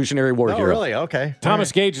Revolutionary War Oh, hero. really? Okay.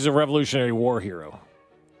 Thomas Gage is a Revolutionary War hero.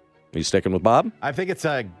 Are you sticking with Bob? I think it's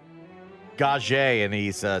Gage, and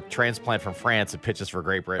he's a transplant from France and pitches for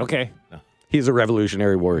Great Britain. Okay. He's a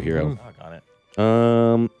Revolutionary War hero. Oh, got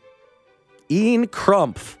it. Ian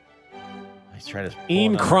Crumpf. He's trying to.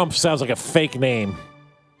 Ian Crump sounds like a fake name.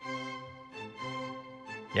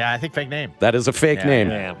 Yeah, I think fake name. That is a fake name.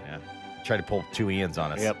 Yeah. Try to pull two Ians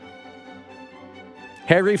on us. Yep.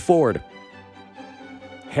 Harry Ford.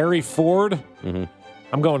 Harry Ford? Mm-hmm.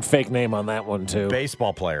 I'm going fake name on that one, too.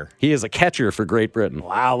 Baseball player. He is a catcher for Great Britain.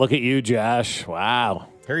 Wow, look at you, Josh. Wow.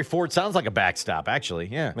 Harry Ford sounds like a backstop, actually.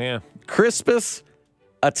 Yeah. Yeah. Crispus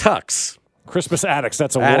Attucks. Crispus Attucks,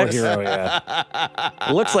 that's a Attucks? war hero, yeah.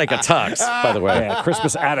 Looks like a tux, by the way. Yeah,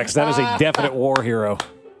 Crispus Attucks, that is a definite war hero.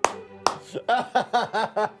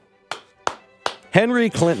 Henry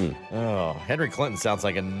Clinton. Oh, Henry Clinton sounds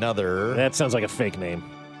like another. That sounds like a fake name.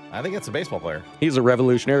 I think it's a baseball player. He's a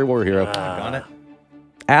Revolutionary War hero. Got it?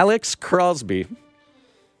 Alex Crosby.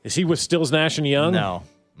 Is he with Stills, Nash, and Young? No.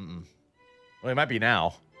 Well, he might be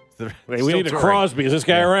now. We need a Crosby. Is this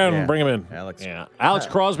guy around? yeah. Bring him in. Alex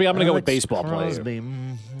Crosby, I'm going to go with baseball player.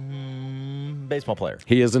 Baseball player.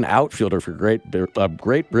 He is an outfielder for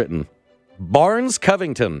Great Britain. Barnes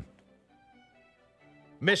Covington.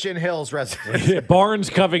 Mission Hills resident.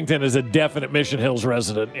 Barnes Covington is a definite Mission Hills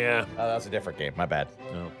resident. Yeah. Oh, that was a different game. My bad.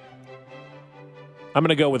 No. I'm going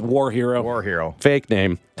to go with war hero. War hero. Fake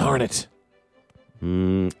name. Darn it.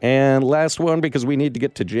 And last one, because we need to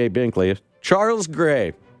get to Jay Binkley. Charles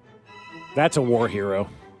Gray. That's a war hero.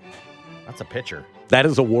 That's a pitcher. That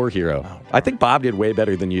is a war hero. Oh, I think Bob did way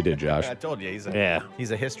better than you did, Josh. I told you, he's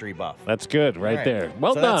a history buff. That's good right there.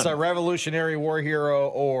 Well so done. That's a Revolutionary War hero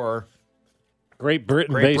or Great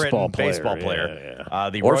Britain baseball player. Yeah.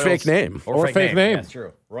 The or Royals, fake name. Or fake name. That's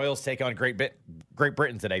true. Royals take on Great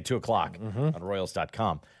Britain today, 2 o'clock on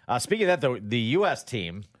Royals.com. Speaking of that, the U.S.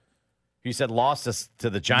 team, you said lost to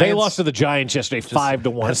the Giants. They lost to the Giants yesterday,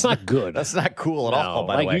 5-1. It's not good. That's not cool at all,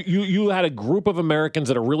 by the way. You had a group of Americans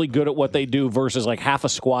that are really good at what they do versus like half a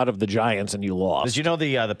squad of the Giants, and you lost. Did you know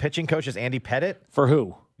the pitching coach is Andy Pettit? For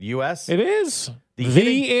who? U.S.? It is.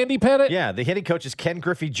 The Andy Pettit? Yeah, the hitting coach is Ken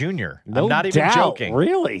Griffey Jr. No I'm not even doubt. joking.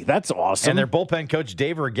 Really? That's awesome. And their bullpen coach,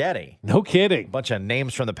 Dave Righetti. No kidding. Bunch of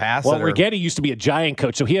names from the past. Well, Righetti used to be a Giant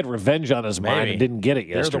coach, so he had revenge on his mind and didn't get it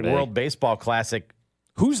yesterday. They're the World Baseball Classic.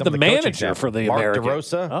 Who's the manager for the Mark American?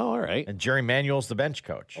 DeRosa. Oh, all right. And Jerry Manuel's the bench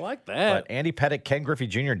coach. I like that. But Andy Pettit, Ken Griffey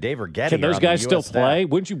Jr., Dave Righetti. Can those guys still play?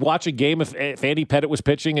 Wouldn't you watch a game if Andy Pettit was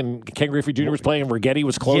pitching and Ken Griffey Jr. was playing and Righetti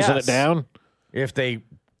was closing it down?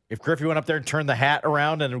 If Griffey went up there and turned the hat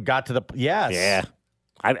around and got to the yeah,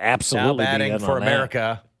 I'd absolutely now batting be in for on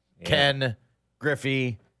America. That. Ken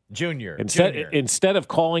Griffey Jr. Instead of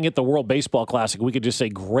calling it the World Baseball Classic, we could just say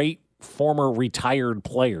great former retired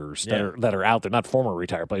players that are out there. Not former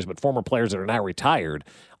retired players, but former players that are now retired.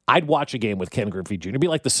 I'd watch a game with Ken Griffey Jr. It'd be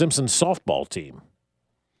like the Simpsons softball team.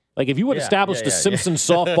 Like if you would establish the Simpsons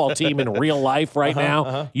softball team in real life right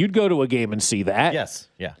now, you'd go to a game and see that. Yes,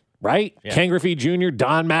 yeah. Right? Yeah. Ken Griffey Jr.,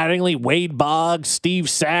 Don Mattingly, Wade Boggs, Steve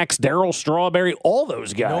Sachs, Darryl Strawberry, all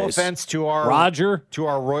those guys. No offense to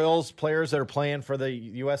our Royals players that are playing for the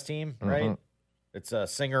U.S. team, right? It's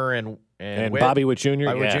Singer and Bobby Witt Jr.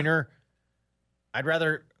 Bobby Witt Jr. I'd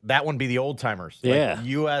rather that one be the old timers. Yeah, like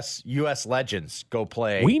U.S. legends go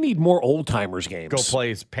play. We need more old timers games. Go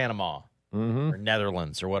play Panama. Or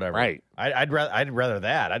Netherlands or whatever. Right. I'd rather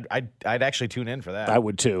that. I'd actually tune in for that. I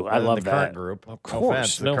would too. I love the current group. Of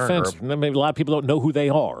course. No offense. Group. Maybe a lot of people don't know who they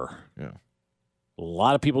are. Yeah. A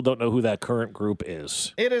lot of people don't know who that current group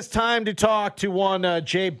is. It is time to talk to one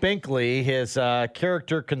Jay Binkley. His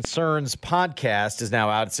Character Concerns podcast is now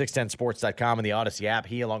out at 610sports.com and the Odyssey app.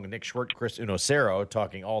 He, along with Nick Schwerdt, Chris Unocero,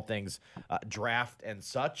 talking all things draft and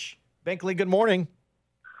such. Binkley, good morning.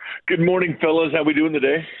 Good morning, fellas. How we doing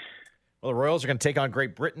today? Well, the Royals are going to take on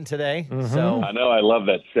Great Britain today. So I know. I love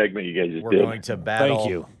that segment you guys just did. We're going to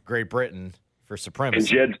battle Great Britain for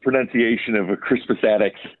supremacy. And Jed's pronunciation of a Crispus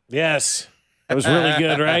Attucks. Yes. That was really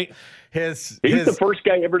good, right? He's the first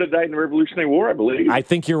guy ever to die in the Revolutionary War, I believe. I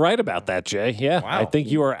think you're right about that, Jay. Yeah, wow. I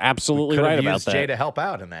think you are absolutely right about that. Jay to help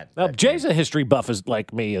out in that. Now, Jay's a history buff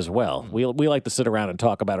like me as well. We like to sit around and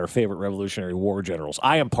talk about our favorite Revolutionary War generals.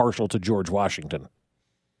 I am partial to George Washington.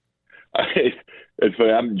 It's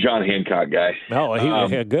funny. I'm a John Hancock guy. Oh,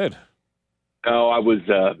 yeah, good. Oh, I was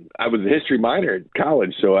a history minor at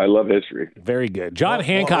college, so I love history. Very good. John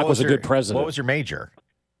Hancock was a good president. What was your major?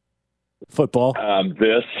 Football.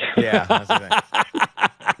 This. Yeah.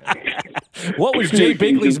 What was Jay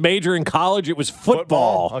Binkley's major in college? It was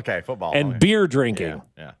football. Okay, football. And beer drinking.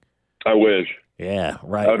 Yeah. I wish. Yeah,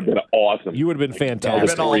 right. That would have been awesome. You would have been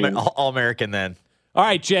fantastic. You would have been all-American then. All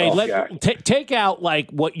right, Jay, let's take out like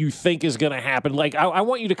what you think is going to happen. Like I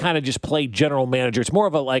want you to kind of just play general manager. It's more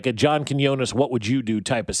of like a John Quinones, what would you do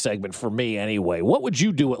type of segment for me anyway. What would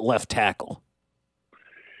you do at left tackle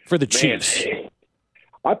for the Chiefs?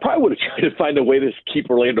 I probably would have tried to find a way to keep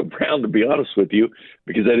Orlando Brown, to be honest with you,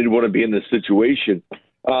 because I didn't want to be in this situation.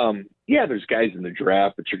 There's guys in the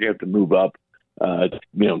draft, but you're going to have to move up,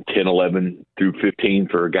 10, 11 through 15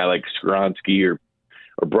 for a guy like Skoronski or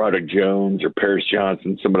Broderick Jones or Paris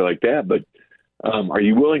Johnson, somebody like that. But are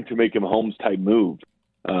you willing to make a Mahomes-type move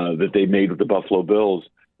that they made with the Buffalo Bills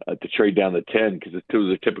to trade down to 10? Because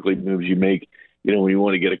those are typically moves you make, when you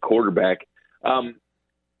want to get a quarterback.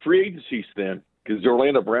 Free agencies then, because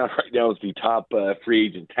Orlando Brown right now is the top free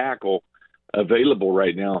agent tackle available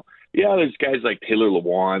right now. Yeah, there's guys like Taylor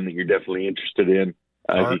Lewan that you're definitely interested in.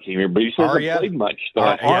 He came here, but he hasn't played much.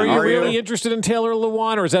 Are you really interested in Taylor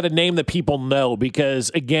Lewan, or is that a name that people know?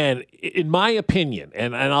 Because again, in my opinion,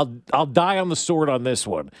 and I'll die on the sword on this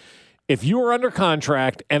one. If you are under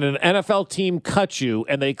contract and an NFL team cuts you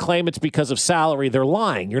and they claim it's because of salary, they're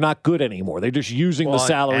lying. You're not good anymore. They're just using the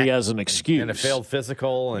salary as an excuse. And a failed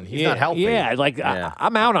physical, and he's not healthy. Yeah,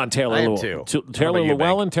 I'm out on Taylor Lewan. Taylor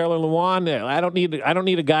Lewan. I don't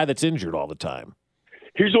need a guy that's injured all the time.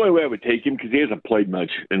 Here's the only way I would take him, because he hasn't played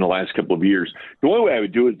much in the last couple of years. The only way I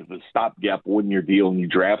would do it is if a stopgap 1-year deal and you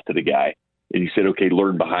drafted a guy and you said, okay,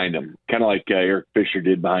 learn behind him. Kind of like Eric Fisher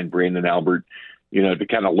did behind Brandon Albert, to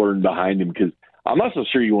kind of learn behind him, because I'm not so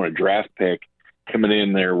sure you want a draft pick coming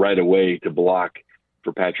in there right away to block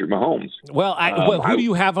for Patrick Mahomes. Well, who do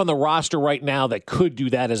you have on the roster right now that could do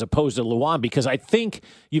that as opposed to Lewan? Because I think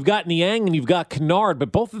you've got Niang and you've got Kennard,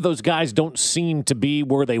 but both of those guys don't seem to be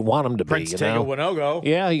where they want them to Prince be. Tega Winogo.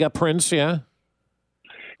 Yeah, you got Prince, yeah.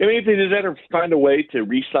 I mean, if they did that, find a way to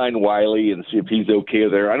re-sign Wiley and see if he's okay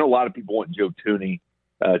there. I know a lot of people want Joe Thuney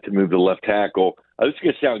to move to left tackle. This is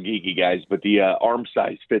going to sound geeky, guys, but the arm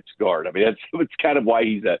size fits guard. I mean, that's kind of why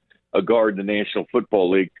he's a guard in the National Football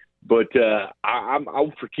League. But I'm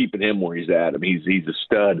for keeping him where he's at. I mean, he's a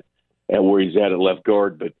stud at where he's at left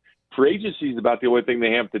guard. But for agency is about the only thing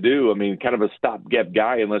they have to do. I mean, kind of a stopgap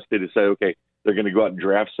guy, unless they decide, okay, they're going to go out and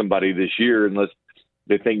draft somebody this year, unless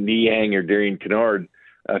they think Niang or Darian Kennard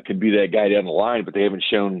could be that guy down the line. But they haven't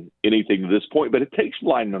shown anything to this point. But it takes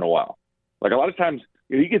linemen a while. Like a lot of times,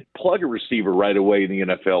 you can plug a receiver right away in the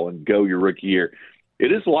NFL and go your rookie year.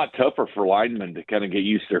 It is a lot tougher for linemen to kind of get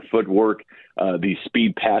used to their footwork. These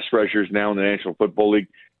speed pass rushers now in the National Football League,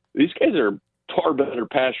 these guys are far better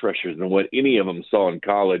pass rushers than what any of them saw in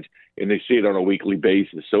college, and they see it on a weekly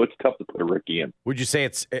basis. So it's tough to put a rookie in. Would you say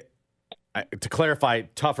it's, to clarify,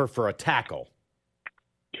 tougher for a tackle?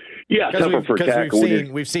 Yeah, tougher for a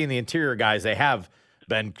tackle. We've seen the interior guys, they have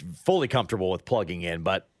been fully comfortable with plugging in,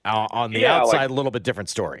 but on the outside, a little bit different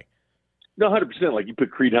story. No, 100%. Like you put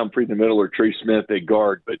Creed Humphrey in the middle or Trey Smith at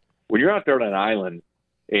guard, but when you're out there on an island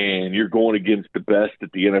and you're going against the best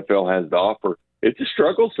that the NFL has to offer, it's a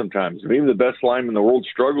struggle sometimes. Even the best linemen in the world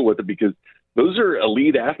struggle with it because those are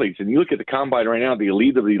elite athletes. And you look at the combine right now, the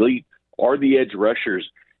elite of the elite are the edge rushers.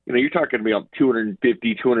 You're talking about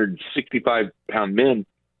 250, 265-pound men,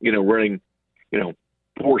 running,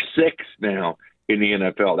 4.6 now in the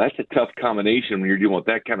NFL. That's a tough combination when you're dealing with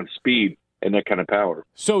that kind of speed and that kind of power.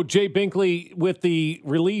 So, Jay Binkley, with the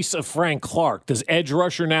release of Frank Clark, does edge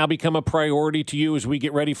rusher now become a priority to you as we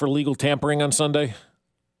get ready for legal tampering on Sunday?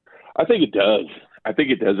 I think it does. I think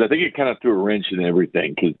it kind of threw a wrench in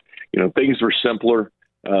everything because, things were simpler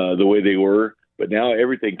the way they were, but now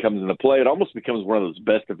everything comes into play. It almost becomes one of those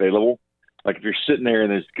best available. Like if you're sitting there and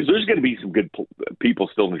there's going to be some good people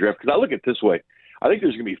still in the draft. Because I look at it this way. I think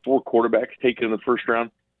there's going to be 4 quarterbacks taken in the first round.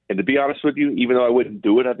 And to be honest with you, even though I wouldn't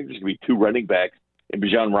do it, I think there's going to be 2 running backs, and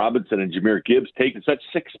Bijan Robinson and Jahmyr Gibbs taking such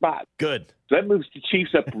 6 spots. Good. So that moves the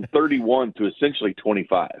Chiefs up from 31 to essentially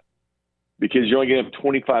 25 because you're only going to have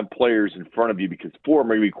 25 players in front of you because 4 are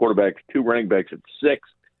going to be quarterbacks, 2 running backs at 6,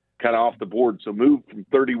 kind of off the board. So move from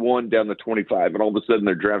 31 down to 25, and all of a sudden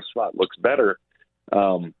their draft spot looks better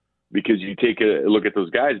because you take a look at those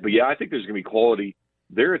guys. But, yeah, I think there's going to be quality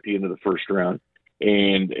there at the end of the first round.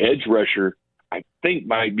 And edge rusher, I think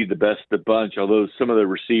might be the best of the bunch, although some of the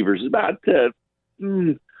receivers, about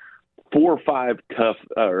 4 or 5 tough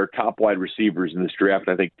or top wide receivers in this draft.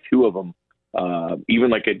 I think 2 of them, even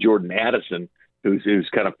like a Jordan Addison, who's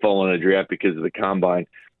kind of fallen in the draft because of the combine,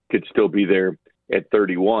 could still be there at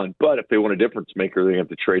 31. But if they want a difference maker, they have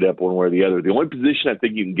to trade up one way or the other. The only position I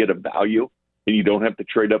think you can get a value and you don't have to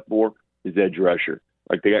trade up for is edge rusher.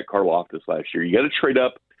 Like they got Karlaftis last year. You got to trade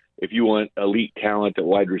up if you want elite talent at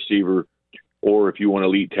wide receiver or if you want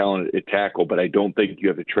elite talent at tackle, but I don't think you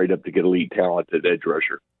have to trade up to get elite talent at edge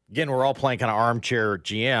rusher. Again, we're all playing kind of armchair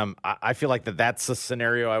GM. I feel like that's the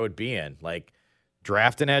scenario I would be in. Like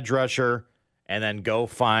draft an edge rusher and then go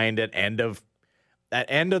find at end of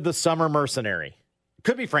the summer mercenary.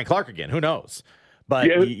 Could be Frank Clark again. Who knows?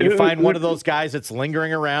 But you find one of those guys that's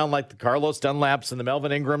lingering around like the Carlos Dunlaps and the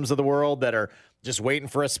Melvin Ingrams of the world that are just waiting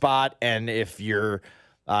for a spot. And if you're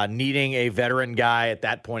needing a veteran guy at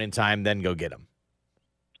that point in time, then go get him.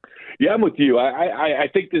 Yeah, I'm with you. I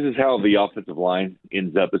think this is how the offensive line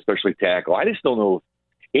ends up, especially tackle. I just don't know.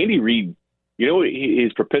 Andy Reid,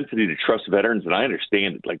 his propensity to trust veterans, and I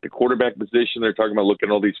understand it. Like the quarterback position, they're talking about looking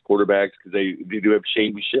at all these quarterbacks because they do have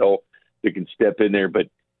Shane Michel that can step in there. But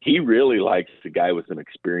he really likes the guy with some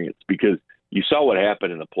experience because you saw what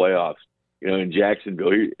happened in the playoffs, in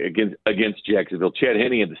Jacksonville against Jacksonville. Chad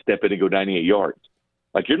Henne had to step in and go 98 yards.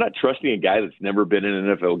 Like you're not trusting a guy that's never been in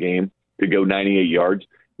an NFL game to go 98 yards.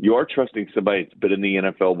 You are trusting somebody that's been in the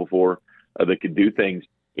NFL before that could do things.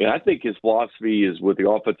 And I think his philosophy is with the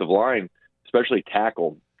offensive line, especially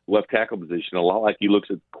left tackle position, a lot like he looks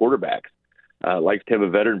at quarterbacks. Likes to have a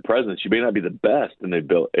veteran presence. You may not be the best in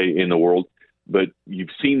the world, but you've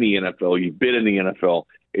seen the NFL, you've been in the NFL,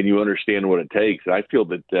 and you understand what it takes. And I feel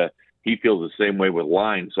that he feels the same way with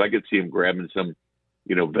line. So I could see him grabbing some,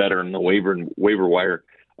 veteran in the waiver wire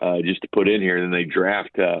just to put in here, and then they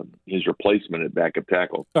draft his replacement at backup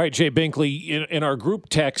tackle. All right, Jay Binkley, in our group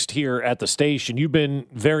text here at the station, you've been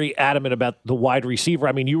very adamant about the wide receiver.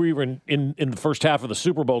 I mean, you were even in the first half of the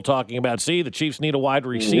Super Bowl talking about, the Chiefs need a wide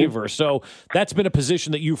receiver. Mm-hmm. So that's been a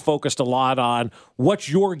position that you focused a lot on. What's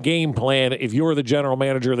your game plan if you're the general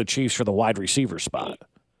manager of the Chiefs for the wide receiver spot?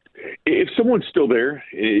 If someone's still there,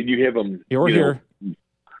 you have them here.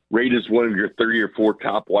 Rated as one of your 30 or 4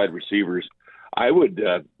 top wide receivers, I would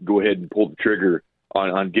go ahead and pull the trigger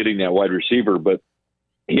on getting that wide receiver. But,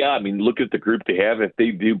 yeah, I mean, look at the group they have. If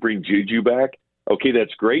they do bring Juju back, okay,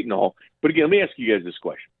 that's great and all. But, again, let me ask you guys this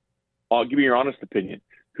question. Give me your honest opinion.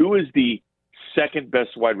 Who is the second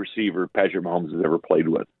best wide receiver Patrick Mahomes has ever played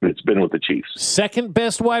with? It's been with the Chiefs. Second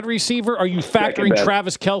best wide receiver? Are you factoring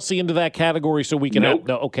Travis Kelce into that category so we can Nope.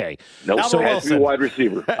 Okay. Nope. So has to be a wide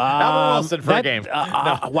receiver. Albert Wilson for a game.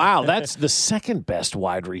 Wow, that's the second best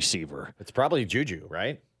wide receiver. It's probably Juju,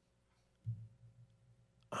 right?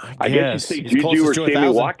 I guess you say Juju or Sammy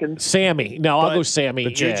Watkins. Sammy. No, I'll go Sammy.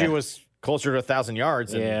 But Juju was closer to 1,000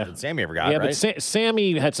 yards than Sammy ever got, right? But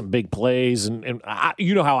Sammy had some big plays, and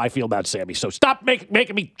you know how I feel about Sammy. So stop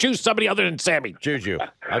making me choose somebody other than Sammy. Juju.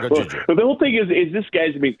 I'll go Juju. But the whole thing is this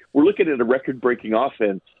guy's, we're looking at a record-breaking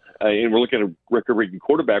offense, and we're looking at a record-breaking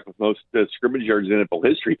quarterback with most scrimmage yards in NFL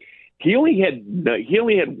history. He only had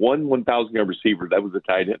one 1,000-yard receiver. That was a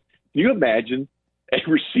tight end. Can you imagine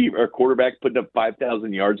a quarterback putting up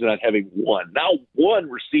 5,000 yards and not having not one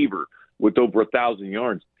receiver with over 1,000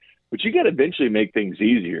 yards? But you got to eventually make things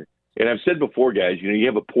easier. And I've said before, guys, you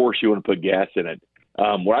have a Porsche, you want to put gas in it.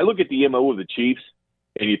 When I look at the MO of the Chiefs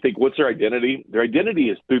and you think, what's their identity? Their identity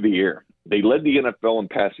is through the air. They led the NFL in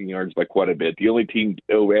passing yards by quite a bit. The only team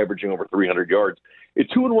averaging over 300 yards.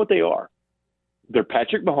 It's who and what they are. They're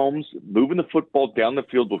Patrick Mahomes moving the football down the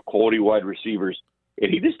field with quality wide receivers,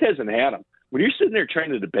 and he just hasn't had them. When you're sitting there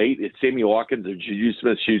trying to debate it's Sammy Watkins or Juju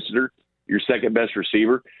Smith-Schuster, your second best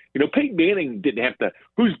receiver, Peyton Manning didn't have to,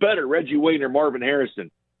 who's better, Reggie Wayne or Marvin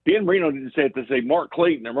Harrison? Dan Marino didn't have to say Mark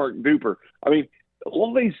Clayton or Mark Duper.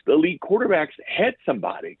 All these elite quarterbacks had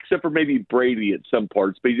somebody, except for maybe Brady at some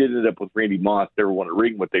parts, but he did end up with Randy Moss. Never won a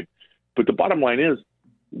ring with him. But the bottom line is,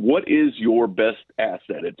 what is your best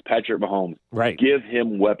asset? It's Patrick Mahomes. Right. Give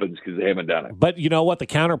him weapons because they haven't done it. But you know what? The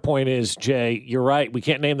counterpoint is, Jay, you're right. We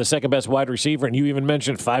can't name the second best wide receiver, and you even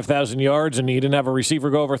mentioned 5,000 yards, and you didn't have a receiver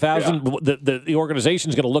go over 1,000. Yeah. The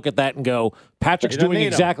organization's going to look at that and go, Patrick's doing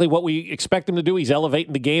exactly what we expect him to do. He's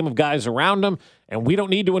elevating the game of guys around him, and we don't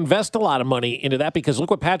need to invest a lot of money into that because look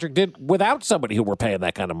what Patrick did without somebody who we're paying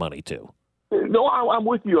that kind of money to. No, I'm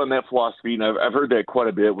with you on that philosophy, and I've heard that quite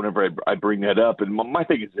a bit whenever I bring that up. And my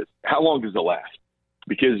thing is this: how long does it last?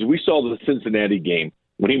 Because we saw the Cincinnati game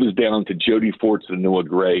when he was down to Jody Fortson and Noah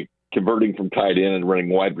Gray, converting from tight end and running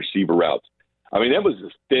wide receiver routes. That was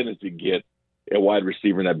as thin as you get at wide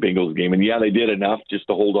receiver in that Bengals game. And, yeah, they did enough just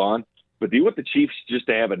to hold on. But do you want the Chiefs just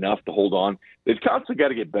to have enough to hold on? They've constantly got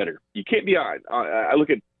to get better. You can't be on. I look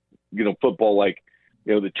at football like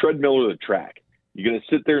the treadmill or the track. You're going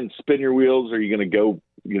to sit there and spin your wheels, or you're going to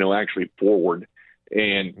go actually forward.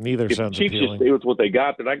 And neither if sounds the Chiefs appealing. just stay with what they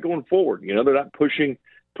got, they're not going forward. They're not pushing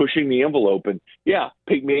the envelope. And yeah,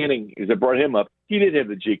 Peyton Manning, as I brought him up, he did have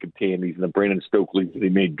the Jacob Tandys and the Brandon Stokeleys that he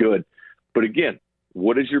made good. But again,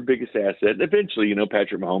 what is your biggest asset? And eventually,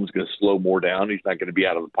 Patrick Mahomes is going to slow more down. He's not going to be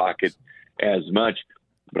out of the pocket as much.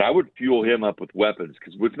 But I would fuel him up with weapons,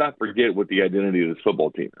 because let's not forget what the identity of this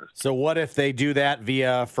football team is. So what if they do that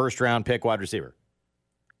via first-round pick wide receiver?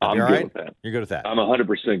 I'm good with that. You're good with that? I'm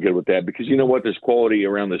 100% good with that, because you know what? There's quality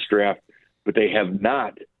around this draft, but they have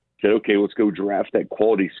not said, okay, let's go draft that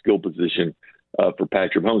quality skill position for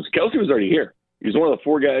Patrick Mahomes. Kelce was already here. He was one of the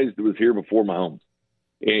 4 guys that was here before Mahomes,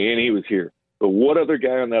 and he was here. But what other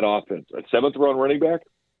guy on that offense? A 7th-round running back?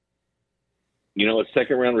 A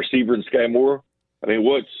 2nd-round receiver in Sky Moore? I mean,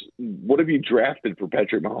 what have you drafted for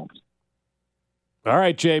Patrick Mahomes? All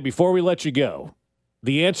right, Jay, before we let you go,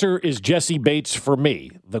 the answer is Jesse Bates for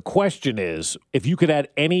me. The question is, if you could add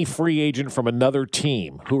any free agent from another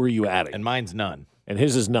team, who are you adding? And mine's none. And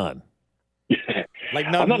his is none.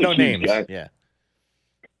 Like no names. Guy. Yeah.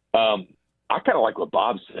 I kind of like what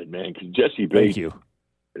Bob said, man, because Jesse Bates. Thank you.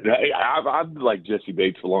 I've liked Jesse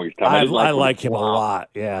Bates for the longest time. I like him a lot,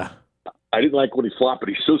 yeah. I didn't like when he flopped, but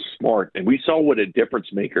he's so smart. And we saw what a difference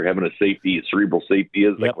maker having a safety, a cerebral safety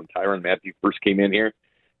is, like when Tyrann Mathieu first came in here.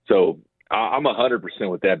 So I'm 100%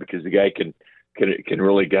 with that, because the guy can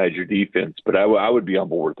really guide your defense. But I would be on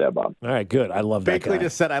board with that, Bob. All right, good. I love that guy. Bakley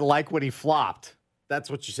just said, I like when he flopped. That's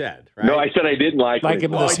what you said, right? No, I said I didn't like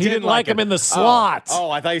him. He didn't like him in the slot. Oh,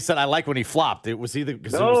 I thought you said I like when he flopped. Was he the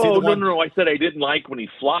one? No. I said I didn't like when he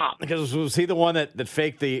flopped. Because was he the one that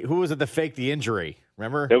faked the? Who was it that faked the injury?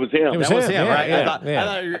 Remember? That was him. That was him, right? Yeah, I thought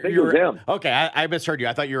it was him. Okay, I misheard you.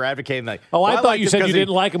 I thought you were advocating like. Oh, I thought you said you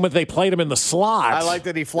didn't like him when they played him in the slot. I like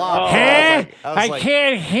that he flopped. I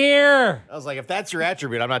can't hear. I was like, if that's your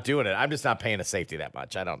attribute, I'm not doing it. I'm just not paying a safety that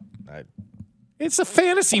much. It's a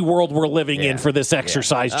fantasy world we're living in for this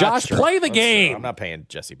exercise. Josh, play the game. I'm not paying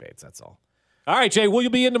Jesse Bates, that's all. All right, Jay, will you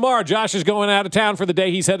be in tomorrow? Josh is going out of town for the day.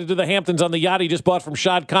 He's headed to the Hamptons on the yacht he just bought from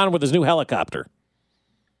Shad Khan with his new helicopter.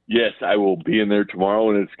 Yes, I will be in there tomorrow,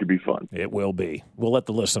 and it's going to be fun. It will be. We'll let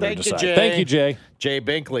the listener decide. Jay. Thank you, Jay. Jay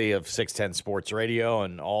Binkley of 610 Sports Radio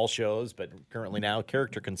and all shows, but currently now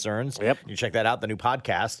Character Concerns. Yep. You check that out, the new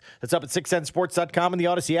podcast. That's up at 610sports.com and the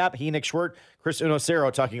Odyssey app. He, Nick Schwerdt, Chris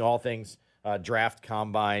Unocero talking all things draft,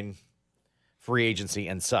 combine, free agency,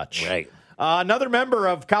 and such. Right. Another member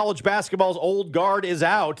of college basketball's old guard is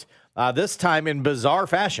out, this time in bizarre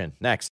fashion. Next.